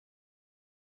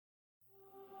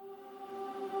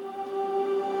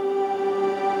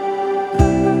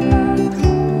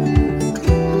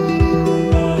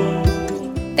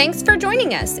Thanks for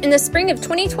joining us in the spring of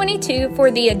 2022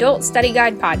 for the Adult Study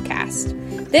Guide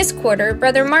podcast. This quarter,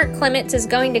 Brother Mark Clements is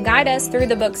going to guide us through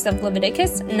the books of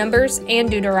Leviticus, Numbers, and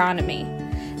Deuteronomy.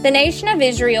 The nation of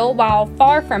Israel, while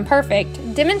far from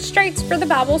perfect, demonstrates for the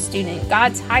Bible student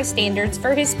God's high standards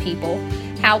for His people,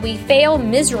 how we fail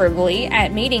miserably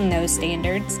at meeting those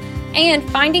standards, and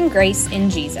finding grace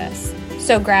in Jesus.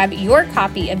 So grab your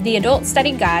copy of the Adult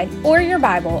Study Guide or your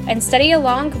Bible and study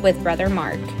along with Brother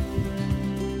Mark.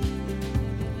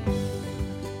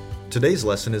 Today's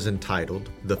lesson is entitled,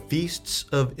 The Feasts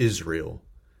of Israel,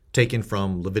 taken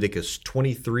from Leviticus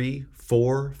 23,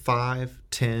 4, 5,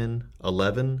 10,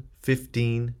 11,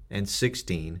 15, and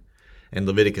 16, and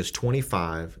Leviticus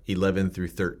 25, 11 through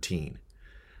 13.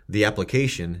 The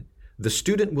application: the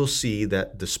student will see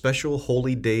that the special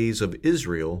holy days of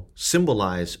Israel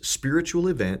symbolize spiritual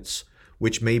events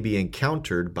which may be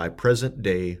encountered by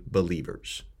present-day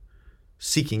believers.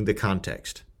 Seeking the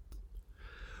context.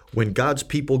 When God's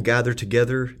people gather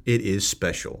together, it is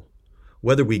special.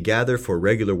 Whether we gather for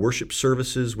regular worship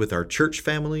services with our church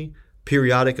family,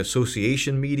 periodic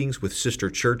association meetings with sister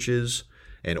churches,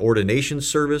 an ordination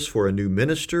service for a new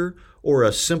minister, or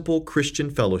a simple Christian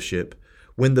fellowship,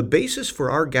 when the basis for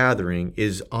our gathering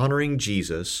is honoring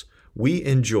Jesus, we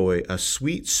enjoy a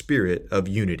sweet spirit of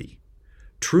unity.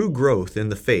 True growth in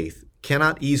the faith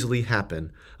cannot easily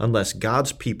happen unless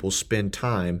God's people spend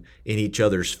time in each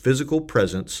other's physical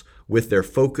presence with their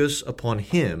focus upon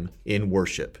Him in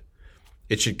worship.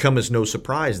 It should come as no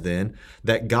surprise, then,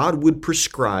 that God would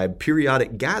prescribe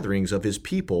periodic gatherings of His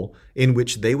people in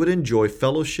which they would enjoy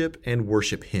fellowship and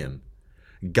worship Him.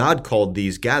 God called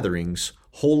these gatherings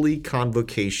holy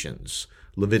convocations,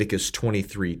 Leviticus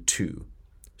 23:2.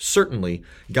 Certainly,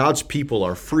 God's people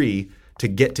are free to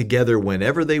get together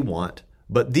whenever they want,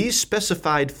 but these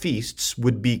specified feasts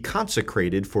would be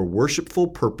consecrated for worshipful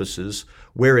purposes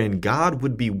wherein God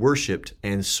would be worshiped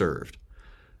and served.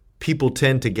 People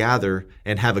tend to gather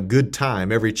and have a good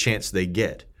time every chance they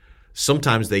get.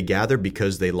 Sometimes they gather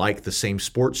because they like the same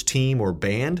sports team or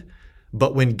band,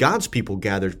 but when God's people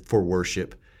gather for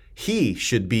worship, He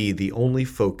should be the only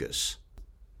focus.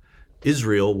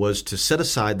 Israel was to set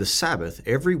aside the Sabbath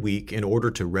every week in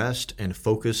order to rest and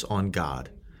focus on God.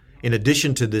 In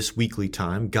addition to this weekly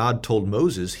time, God told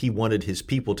Moses He wanted His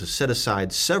people to set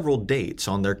aside several dates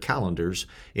on their calendars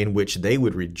in which they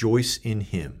would rejoice in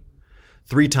Him.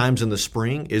 3 times in the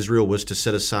spring, Israel was to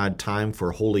set aside time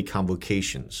for holy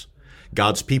convocations.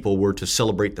 God's people were to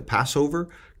celebrate the Passover,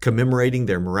 commemorating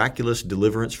their miraculous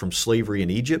deliverance from slavery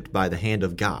in Egypt by the hand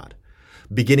of God.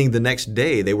 Beginning the next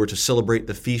day, they were to celebrate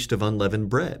the Feast of Unleavened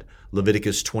Bread,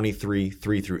 Leviticus 23,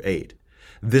 3 through 8.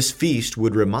 This feast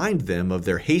would remind them of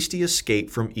their hasty escape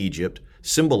from Egypt,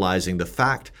 symbolizing the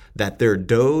fact that their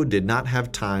dough did not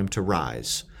have time to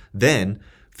rise. Then,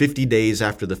 50 days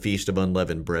after the Feast of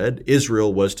Unleavened Bread,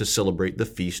 Israel was to celebrate the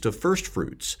Feast of First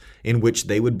Fruits, in which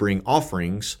they would bring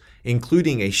offerings,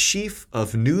 including a sheaf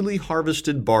of newly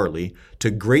harvested barley,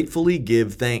 to gratefully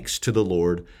give thanks to the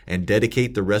Lord and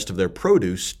dedicate the rest of their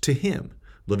produce to Him.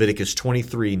 Leviticus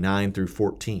 23, 9 through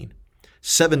 14.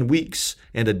 7 weeks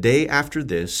and a day after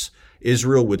this,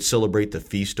 Israel would celebrate the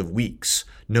Feast of Weeks,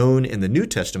 known in the New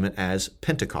Testament as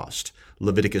Pentecost,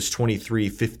 Leviticus 23,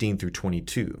 15 through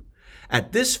 22.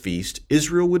 At this feast,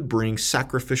 Israel would bring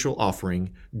sacrificial offering,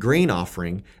 grain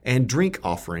offering, and drink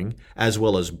offering, as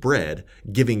well as bread,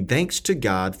 giving thanks to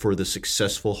God for the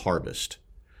successful harvest.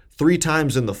 3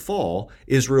 times in the fall,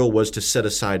 Israel was to set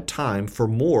aside time for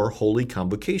more holy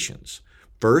convocations.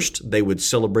 First, they would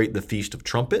celebrate the Feast of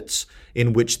Trumpets,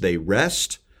 in which they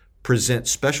rest, present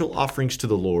special offerings to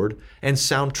the Lord, and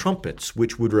sound trumpets,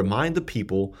 which would remind the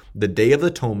people the Day of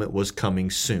Atonement was coming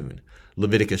soon.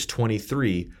 Leviticus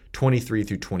 23, 23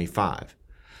 through 25.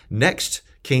 Next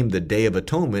came the Day of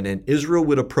Atonement, and Israel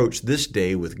would approach this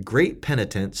day with great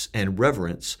penitence and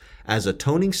reverence as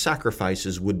atoning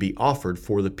sacrifices would be offered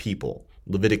for the people.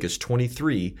 Leviticus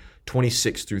 23,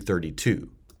 26 through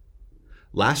 32.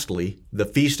 Lastly, the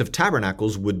Feast of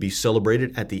Tabernacles would be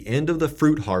celebrated at the end of the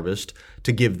fruit harvest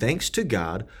to give thanks to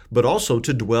God, but also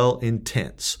to dwell in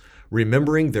tents,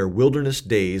 remembering their wilderness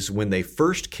days when they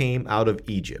first came out of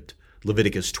Egypt.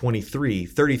 Leviticus 23,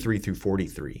 33 through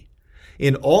 43.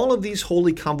 In all of these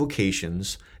holy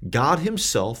convocations, God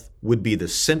Himself would be the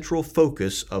central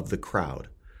focus of the crowd.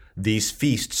 These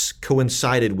feasts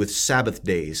coincided with Sabbath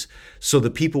days, so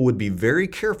the people would be very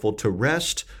careful to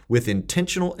rest with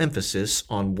intentional emphasis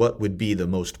on what would be the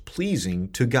most pleasing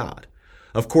to God.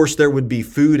 Of course, there would be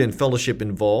food and fellowship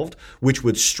involved, which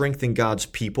would strengthen God's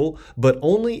people, but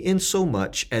only in so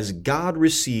much as God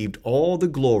received all the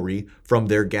glory from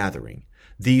their gathering.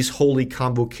 These holy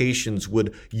convocations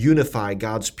would unify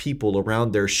God's people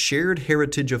around their shared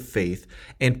heritage of faith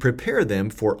and prepare them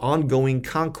for ongoing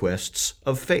conquests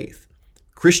of faith.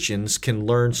 Christians can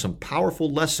learn some powerful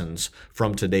lessons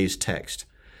from today's text.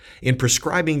 In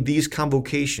prescribing these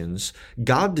convocations,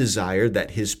 God desired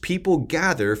that His people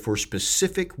gather for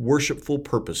specific worshipful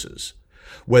purposes.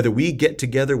 Whether we get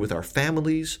together with our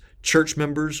families, church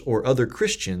members, or other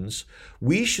Christians,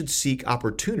 we should seek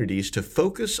opportunities to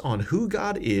focus on who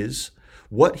God is,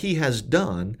 what He has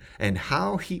done, and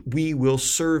how we will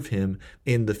serve Him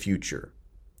in the future.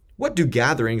 What do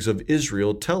gatherings of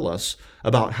Israel tell us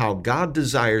about how God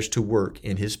desires to work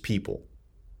in His people?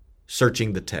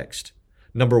 Searching the text.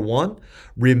 Number 1,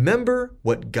 remember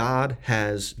what God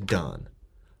has done.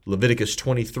 Leviticus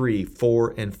 23,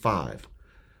 4 and 5.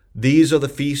 These are the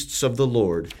feasts of the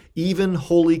Lord, even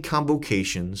holy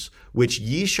convocations, which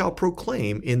ye shall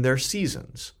proclaim in their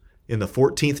seasons. In the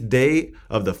 14th day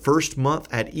of the first month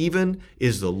at even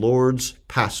is the Lord's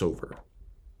Passover.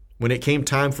 When it came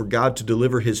time for God to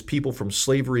deliver His people from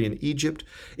slavery in Egypt,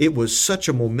 it was such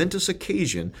a momentous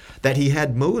occasion that He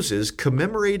had Moses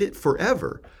commemorate it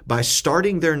forever by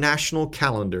starting their national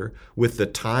calendar with the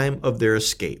time of their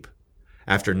escape.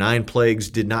 After 9 plagues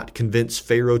did not convince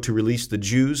Pharaoh to release the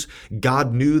Jews,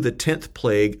 God knew the 10th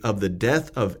plague of the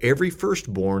death of every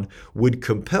firstborn would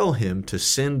compel Him to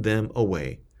send them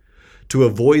away. To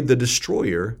avoid the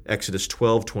destroyer, Exodus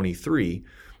 12:23,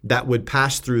 that would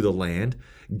pass through the land,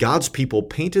 God's people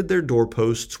painted their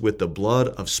doorposts with the blood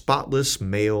of spotless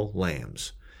male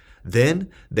lambs. Then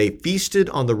they feasted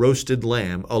on the roasted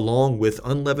lamb along with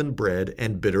unleavened bread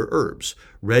and bitter herbs,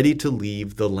 ready to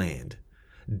leave the land.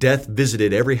 Death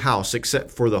visited every house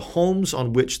except for the homes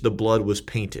on which the blood was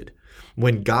painted.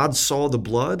 When God saw the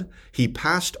blood, He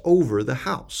passed over the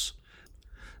house.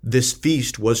 This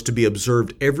feast was to be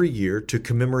observed every year to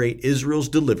commemorate Israel's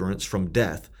deliverance from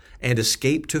death and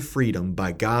escape to freedom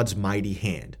by God's mighty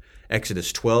hand.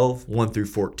 Exodus 12, 1 through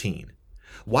 14.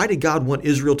 Why did God want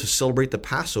Israel to celebrate the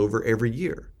Passover every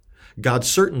year? God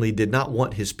certainly did not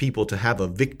want His people to have a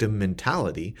victim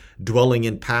mentality, dwelling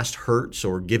in past hurts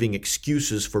or giving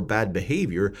excuses for bad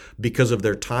behavior because of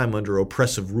their time under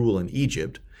oppressive rule in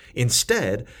Egypt.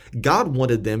 Instead, God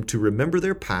wanted them to remember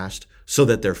their past so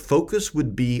that their focus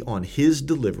would be on His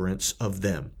deliverance of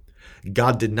them.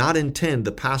 God did not intend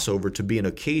the Passover to be an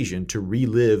occasion to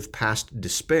relive past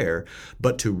despair,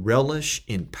 but to relish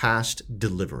in past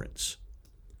deliverance.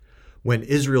 When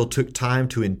Israel took time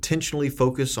to intentionally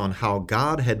focus on how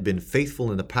God had been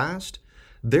faithful in the past,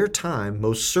 their time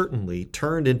most certainly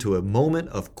turned into a moment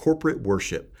of corporate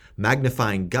worship,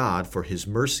 magnifying God for His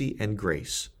mercy and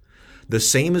grace. The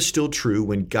same is still true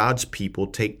when God's people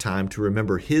take time to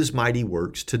remember His mighty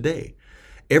works today.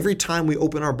 Every time we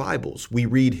open our Bibles, we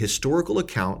read historical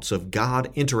accounts of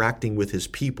God interacting with His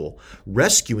people,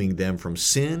 rescuing them from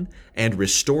sin and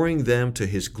restoring them to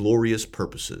His glorious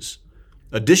purposes.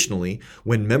 Additionally,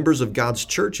 when members of God's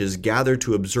churches gather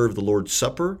to observe the Lord's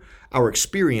Supper, our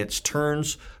experience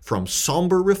turns from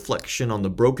somber reflection on the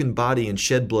broken body and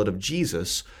shed blood of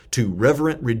Jesus to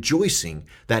reverent rejoicing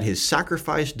that His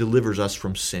sacrifice delivers us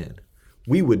from sin.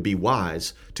 We would be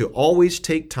wise to always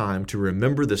take time to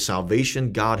remember the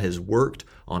salvation God has worked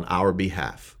on our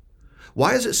behalf.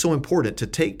 Why is it so important to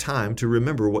take time to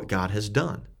remember what God has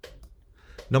done?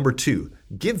 Number 2,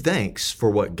 give thanks for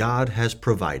what God has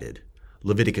provided.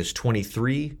 Leviticus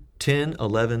 23, 10,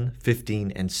 11,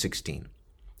 15, and 16.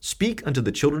 Speak unto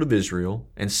the children of Israel,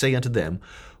 and say unto them,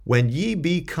 When ye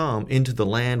be come into the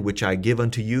land which I give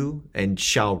unto you, and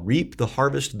shall reap the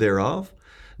harvest thereof,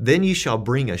 then ye shall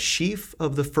bring a sheaf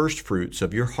of the firstfruits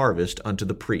of your harvest unto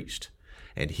the priest.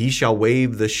 And he shall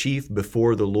wave the sheaf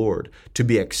before the Lord, to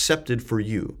be accepted for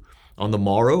you. On the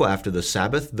morrow after the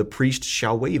Sabbath the priest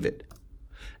shall wave it.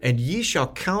 And ye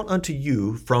shall count unto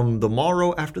you from the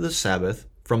morrow after the Sabbath,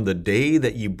 from the day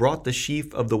that ye brought the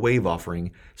sheaf of the wave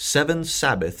offering, 7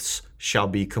 Sabbaths shall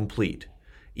be complete.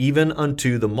 Even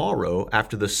unto the morrow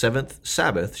after the 7th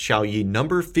Sabbath shall ye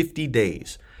number 50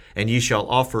 days, and ye shall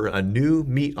offer a new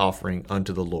meat offering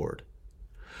unto the Lord.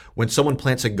 When someone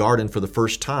plants a garden for the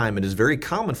first time, it is very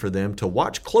common for them to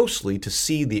watch closely to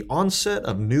see the onset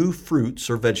of new fruits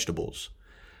or vegetables.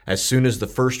 As soon as the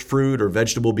first fruit or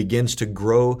vegetable begins to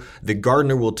grow, the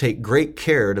gardener will take great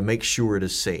care to make sure it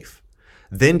is safe.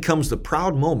 Then comes the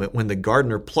proud moment when the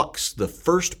gardener plucks the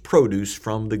first produce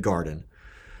from the garden.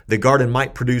 The garden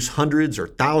might produce hundreds or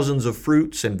thousands of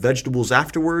fruits and vegetables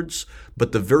afterwards,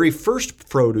 but the very first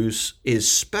produce is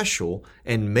special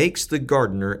and makes the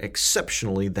gardener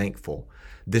exceptionally thankful.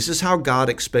 This is how God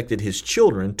expected His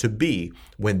children to be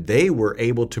when they were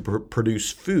able to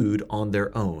produce food on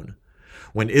their own.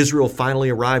 When Israel finally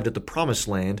arrived at the Promised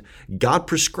Land, God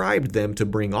prescribed them to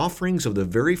bring offerings of the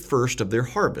very first of their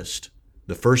harvest.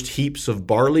 The first heaps of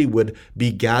barley would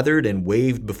be gathered and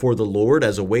waved before the Lord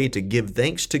as a way to give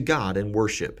thanks to God and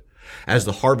worship. As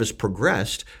the harvest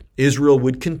progressed, Israel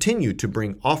would continue to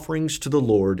bring offerings to the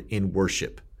Lord in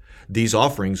worship. These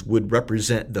offerings would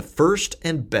represent the first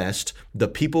and best the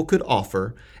people could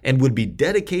offer and would be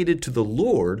dedicated to the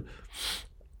Lord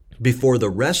before the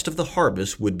rest of the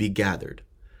harvest would be gathered.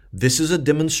 This is a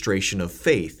demonstration of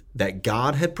faith that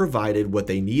God had provided what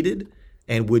they needed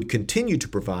and would continue to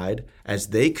provide as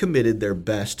they committed their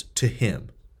best to Him.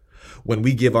 When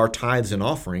we give our tithes and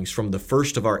offerings from the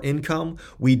first of our income,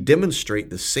 we demonstrate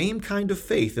the same kind of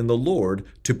faith in the Lord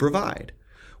to provide.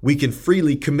 We can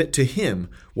freely commit to Him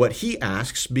what He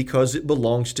asks because it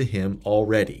belongs to Him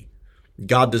already.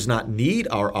 God does not need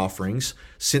our offerings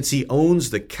since He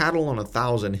owns the cattle on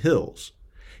 1,000 hills.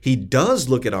 He does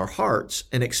look at our hearts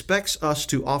and expects us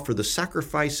to offer the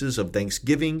sacrifices of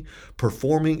thanksgiving,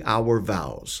 performing our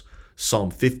vows.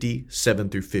 Psalm 50,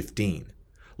 7-15.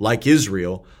 Like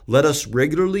Israel, let us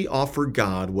regularly offer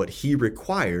God what He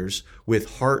requires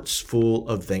with hearts full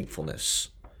of thankfulness.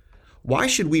 Why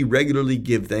should we regularly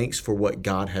give thanks for what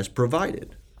God has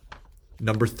provided?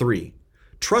 Number 3,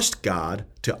 trust God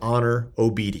to honor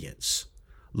obedience.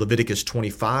 Leviticus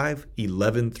 25,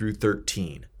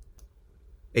 11-13.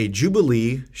 A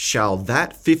jubilee shall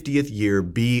that 50th year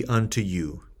be unto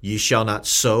you. Ye shall not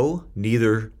sow,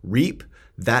 neither reap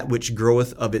that which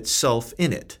groweth of itself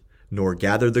in it, nor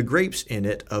gather the grapes in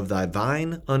it of thy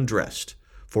vine undressed.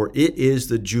 For it is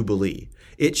the jubilee.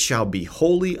 It shall be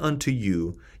holy unto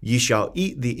you. Ye shall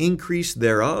eat the increase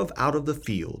thereof out of the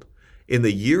field. In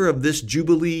the year of this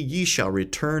jubilee ye shall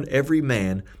return every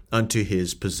man unto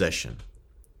his possession.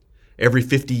 Every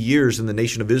 50 years in the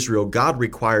nation of Israel, God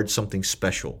required something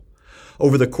special.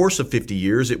 Over the course of 50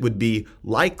 years, it would be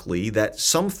likely that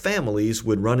some families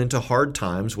would run into hard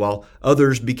times while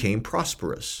others became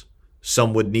prosperous.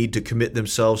 Some would need to commit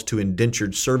themselves to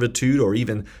indentured servitude or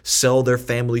even sell their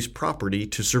family's property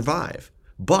to survive.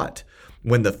 But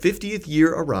when the 50th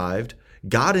year arrived,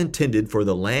 God intended for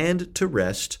the land to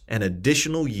rest an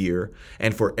additional year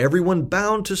and for everyone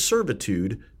bound to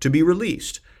servitude to be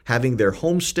released, having their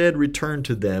homestead returned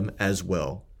to them as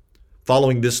well.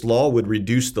 Following this law would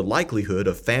reduce the likelihood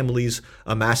of families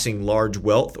amassing large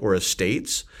wealth or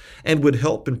estates and would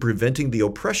help in preventing the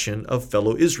oppression of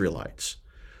fellow Israelites.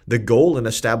 The goal in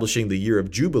establishing the year of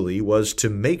Jubilee was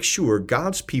to make sure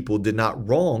God's people did not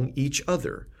wrong each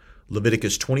other.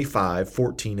 Leviticus 25,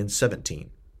 14 and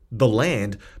 17. The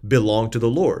land belonged to the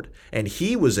Lord, and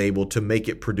He was able to make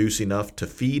it produce enough to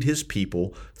feed His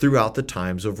people throughout the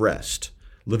times of rest.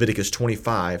 Leviticus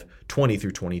 25,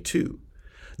 20-22.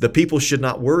 The people should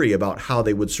not worry about how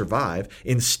they would survive.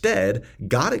 Instead,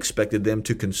 God expected them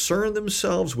to concern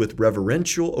themselves with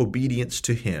reverential obedience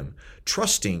to Him,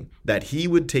 trusting that He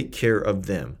would take care of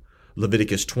them.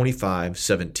 Leviticus 25,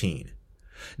 17.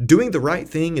 Doing the right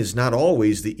thing is not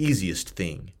always the easiest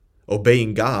thing.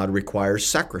 Obeying God requires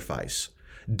sacrifice.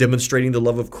 Demonstrating the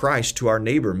love of Christ to our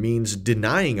neighbor means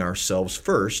denying ourselves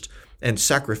first and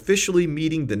sacrificially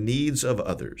meeting the needs of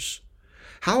others.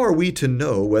 How are we to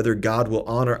know whether God will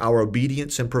honor our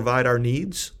obedience and provide our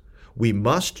needs? We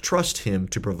must trust Him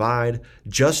to provide,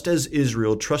 just as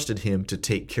Israel trusted Him to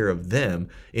take care of them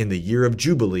in the year of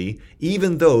Jubilee,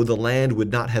 even though the land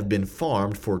would not have been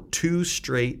farmed for 2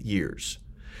 straight years.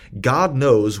 God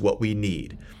knows what we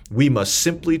need. We must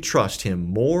simply trust Him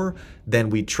more than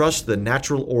we trust the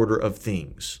natural order of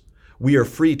things. We are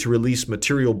free to release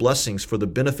material blessings for the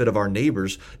benefit of our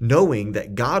neighbors, knowing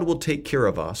that God will take care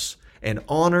of us and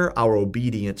honor our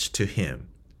obedience to Him.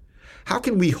 How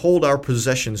can we hold our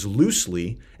possessions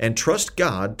loosely and trust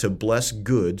God to bless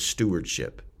good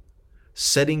stewardship?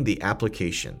 Setting the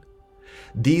application.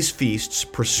 These feasts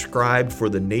prescribed for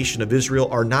the nation of Israel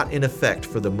are not in effect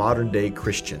for the modern-day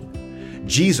Christian.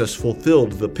 Jesus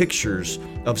fulfilled the pictures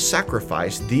of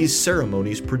sacrifice these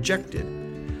ceremonies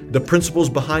projected. The principles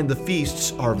behind the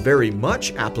feasts are very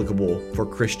much applicable for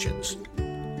Christians.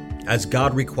 As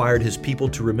God required His people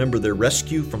to remember their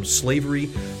rescue from slavery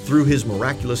through His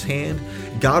miraculous hand,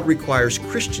 God requires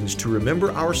Christians to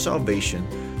remember our salvation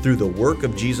through the work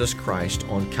of Jesus Christ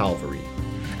on Calvary.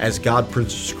 As God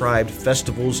prescribed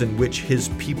festivals in which His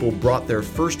people brought their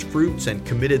first fruits and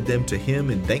committed them to Him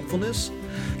in thankfulness,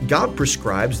 God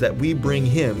prescribes that we bring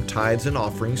Him tithes and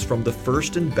offerings from the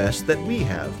first and best that we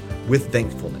have with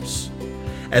thankfulness.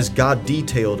 As God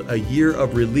detailed a year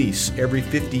of release every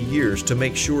 50 years to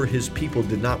make sure His people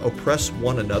did not oppress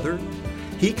one another,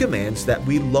 He commands that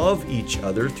we love each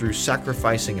other through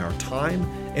sacrificing our time,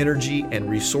 energy, and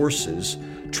resources,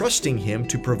 trusting Him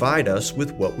to provide us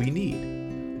with what we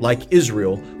need. Like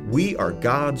Israel, we are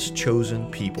God's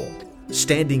chosen people,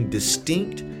 standing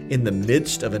distinct in the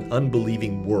midst of an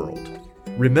unbelieving world.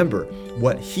 Remember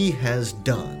what He has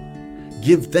done.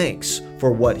 Give thanks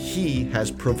for what He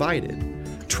has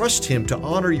provided. Trust Him to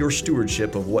honor your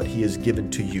stewardship of what He has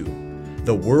given to you.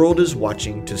 The world is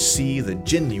watching to see the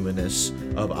genuineness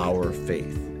of our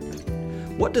faith.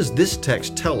 What does this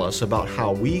text tell us about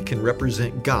how we can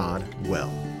represent God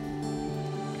well?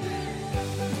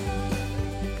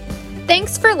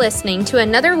 Thanks for listening to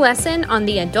another lesson on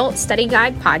the Adult Study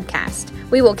Guide podcast.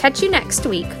 We will catch you next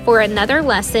week for another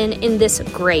lesson in this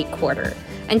great quarter.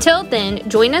 Until then,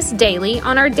 join us daily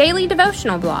on our daily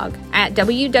devotional blog at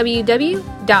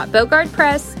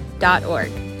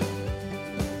www.bogardpress.org.